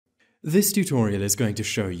This tutorial is going to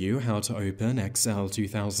show you how to open Excel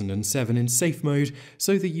 2007 in safe mode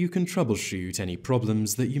so that you can troubleshoot any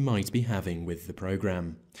problems that you might be having with the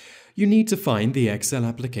program. You need to find the Excel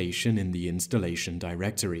application in the installation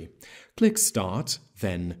directory. Click Start,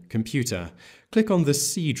 then Computer. Click on the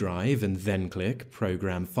C drive and then click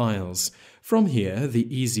Program Files. From here,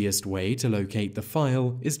 the easiest way to locate the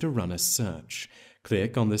file is to run a search.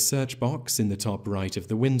 Click on the search box in the top right of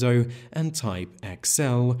the window and type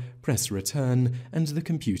Excel, press Return, and the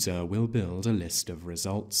computer will build a list of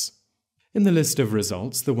results. In the list of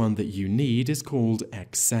results, the one that you need is called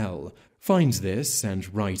Excel. Find this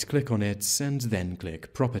and right-click on it and then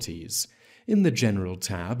click Properties. In the General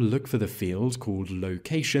tab, look for the field called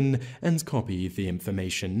Location and copy the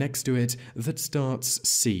information next to it that starts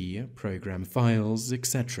C, Program Files,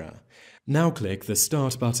 etc. Now click the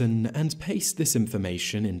Start button and paste this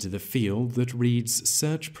information into the field that reads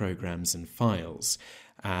Search Programs and Files.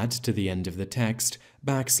 Add to the end of the text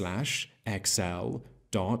 \excel.exe/s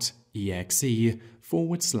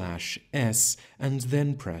and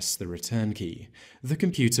then press the return key. The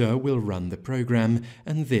computer will run the program,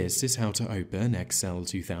 and this is how to open Excel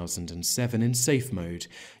 2007 in safe mode.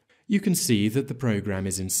 You can see that the program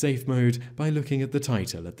is in safe mode by looking at the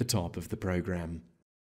title at the top of the program.